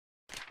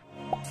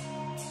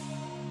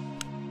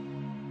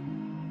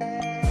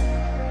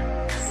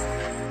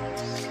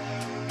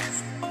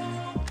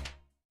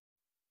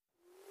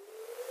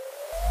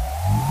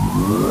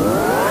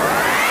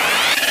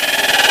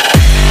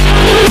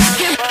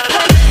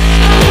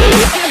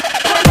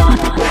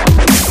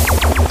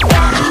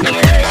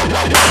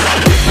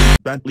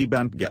Bentley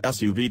Bentayga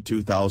SUV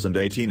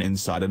 2018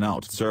 Inside and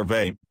Out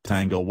Survey,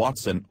 Tango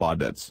Watson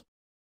Audits.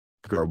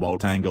 Carwow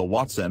Tango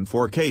Watson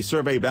 4K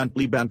Survey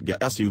Bentley Bentayga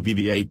SUV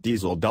V8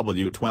 Diesel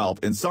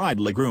W12 Inside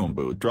Legroom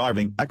Boot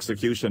Driving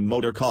Execution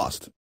Motor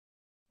Cost.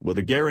 With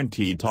a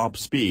guaranteed top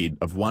speed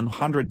of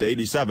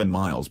 187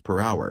 miles per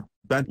hour,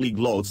 Bentley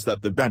gloats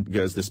that the Bentayga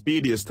is the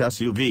speediest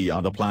SUV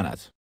on the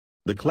planet.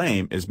 The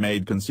claim is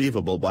made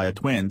conceivable by a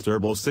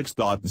twin-turbo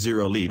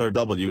 6.0-liter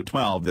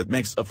W12 that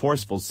makes a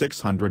forceful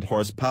 600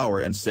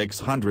 horsepower and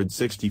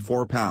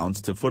 664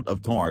 pounds-to-foot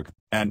of torque,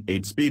 and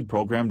 8-speed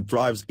programmed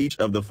drives each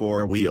of the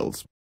 4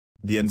 wheels.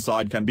 The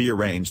inside can be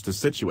arranged to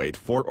situate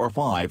 4 or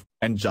 5,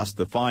 and just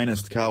the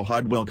finest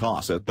cowhide will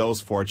cosset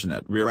those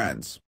fortunate rear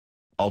ends.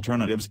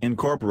 Alternatives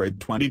incorporate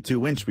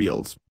 22-inch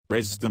wheels,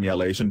 raised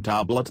stimulation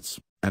tablets,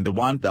 and the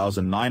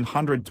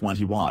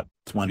 1,920-watt,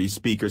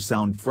 20-speaker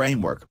sound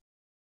framework.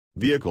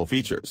 Vehicle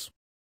features.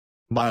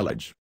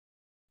 Mileage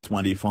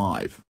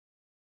 25.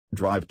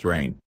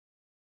 Drivetrain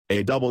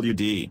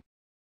AWD.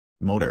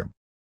 Motor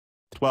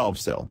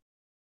 12-cylinder.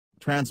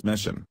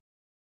 Transmission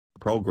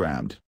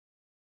programmed.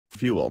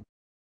 Fuel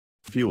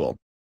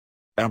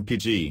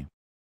MPG.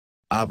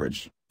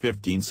 Average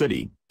 15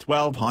 city,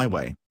 12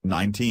 highway,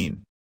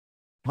 19.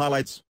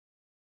 Highlights.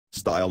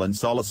 Style and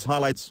solace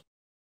highlights.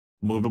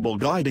 Movable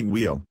guiding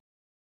wheel.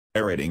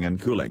 Aerating and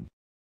cooling.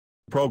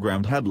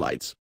 Programmed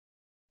headlights.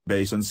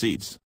 Basin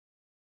seats.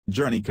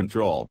 Journey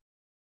control.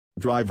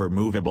 Driver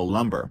movable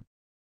lumbar.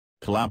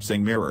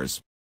 Collapsing mirrors.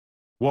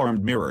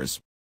 Warmed mirrors.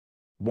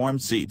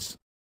 Warmed seats.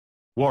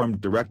 Warmed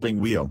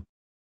directing wheel.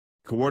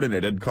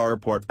 Coordinated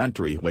carport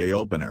entryway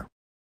opener.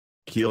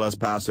 Keyless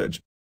passage.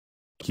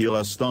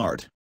 Keyless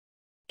start.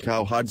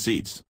 Cowhide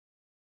seats.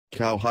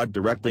 Cowhide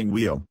directing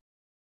wheel.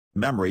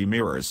 Memory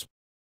mirrors.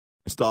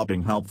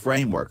 Stopping help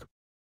framework.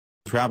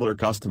 Traveler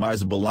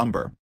customizable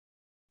lumbar.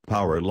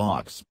 Power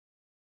locks.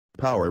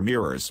 Power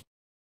mirrors.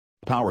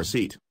 Power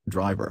seat,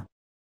 driver.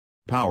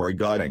 Power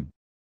guiding.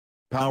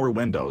 Power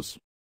windows.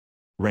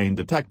 Rain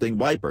detecting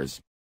wipers.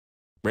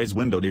 Raised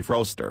window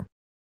defroster.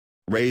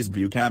 Raised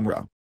view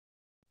camera.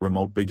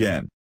 Remote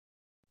begin.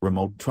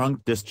 Remote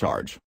trunk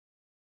discharge.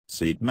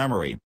 Seat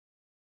memory.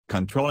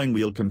 Controlling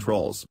wheel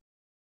controls.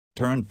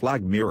 Turn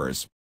flag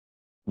mirrors.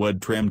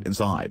 Wood trimmed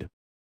inside.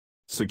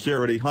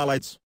 Security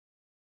highlights.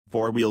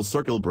 4-wheel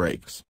circle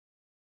brakes.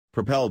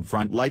 Propelled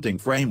front lighting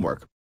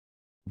framework.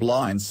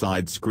 Blind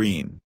side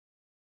screen.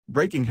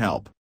 Braking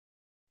help.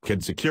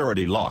 Kid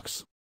security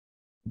locks.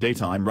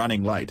 Daytime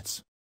running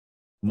lights.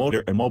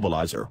 Motor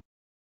immobilizer.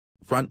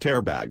 Front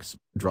airbags,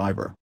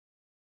 driver.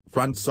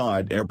 Front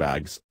side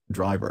airbags,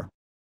 driver.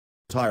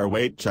 Tire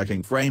weight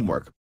checking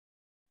framework.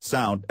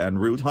 Sound and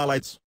route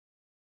highlights.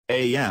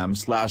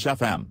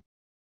 AM/FM.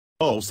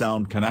 O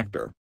sound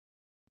connector.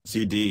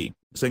 CD,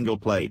 single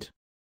plate.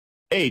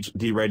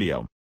 HD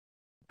radio.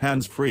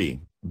 Hands-free,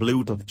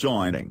 Bluetooth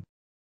joining.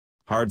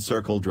 Hard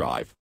circle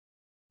drive.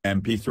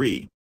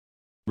 MP3.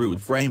 Route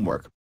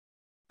framework.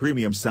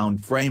 Premium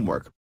sound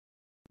framework.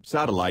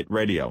 Satellite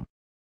radio.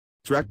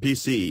 Trek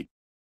PC.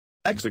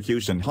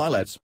 Execution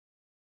highlights.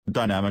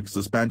 Dynamic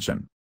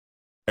suspension.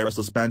 Air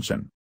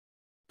suspension.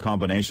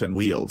 Combination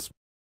wheels.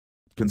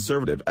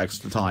 Conservative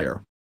extra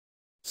tire.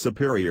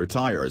 Superior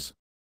tires.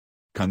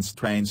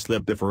 Constrained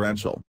slip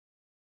differential.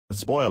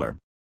 Spoiler.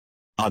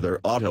 Other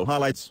auto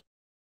highlights.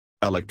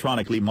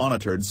 Electronically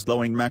monitored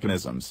slowing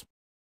mechanisms.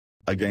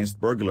 Against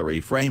burglary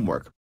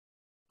framework.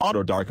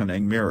 Auto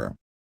darkening mirror.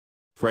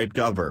 Freight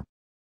cover.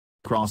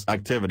 Cross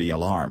activity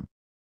alarm.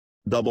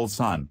 Double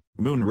sun,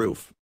 moon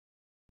roof.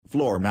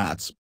 Floor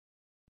mats.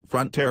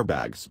 Front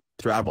airbags,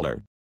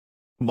 traveler.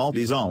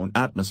 Multi-zone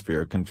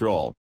atmosphere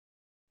control.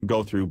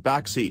 Go through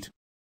back seat.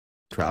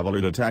 Traveler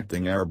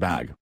detecting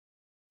airbag.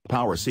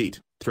 Power seat,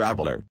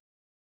 traveler.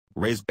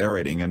 Raised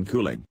aerating and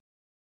cooling.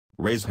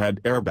 Raised head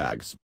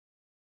airbags.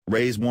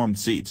 Raised warmed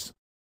seats.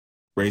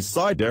 Raised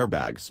side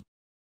airbags.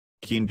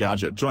 Keen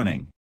gadget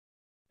joining.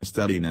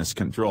 Steadiness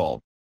control.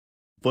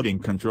 Footing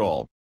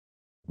control.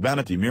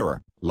 Vanity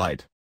mirror,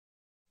 light.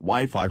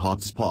 Wi-Fi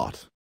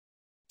hotspot.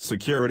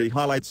 Security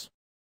highlights.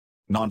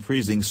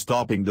 Non-freezing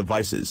stopping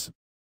devices.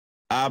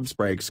 ABS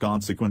brakes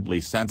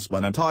consequently sense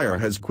when a tire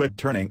has quit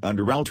turning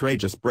under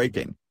outrageous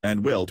braking,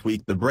 and will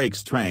tweak the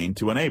brakes train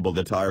to enable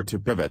the tire to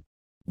pivot.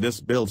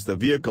 This builds the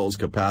vehicle's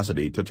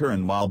capacity to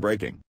turn while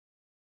braking.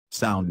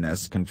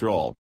 Soundness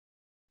control.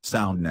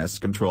 Soundness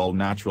control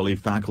naturally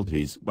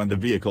faculties when the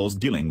vehicle's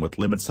dealing with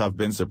limits have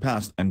been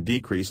surpassed and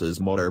decreases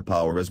motor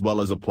power as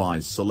well as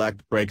applies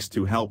select brakes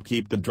to help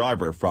keep the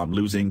driver from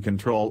losing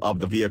control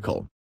of the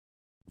vehicle.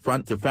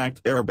 Front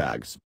effect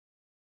airbags.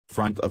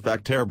 Front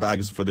effect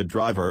airbags for the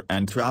driver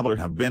and traveler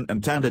have been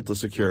intended to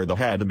secure the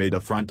head amid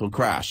a frontal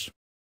crash.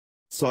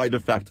 Side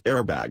effect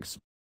airbags.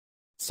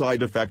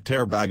 Side effect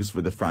airbags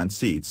for the front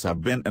seats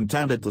have been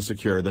intended to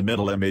secure the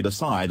middle amid a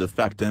side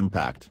effect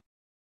impact.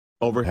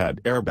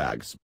 Overhead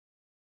airbags.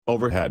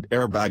 Overhead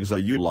airbags are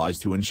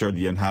utilized to ensure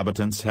the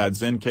inhabitants'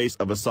 heads in case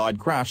of a side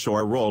crash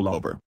or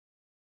rollover.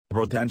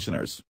 Pro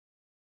tensioners.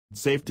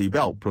 Safety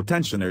belt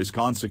pretensioners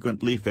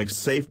consequently fix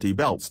safety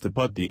belts to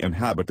put the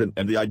inhabitant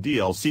in the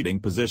ideal seating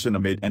position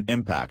amid an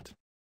impact.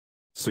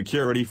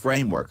 Security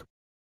framework.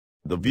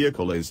 The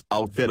vehicle is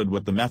outfitted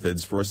with the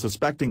methods for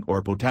suspecting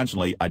or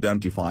potentially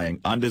identifying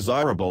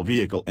undesirable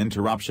vehicle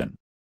interruption.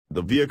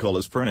 The vehicle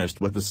is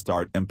furnished with a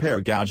start impair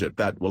gadget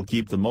that will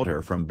keep the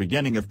motor from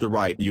beginning if the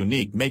right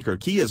unique maker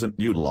key isn't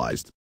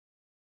utilized.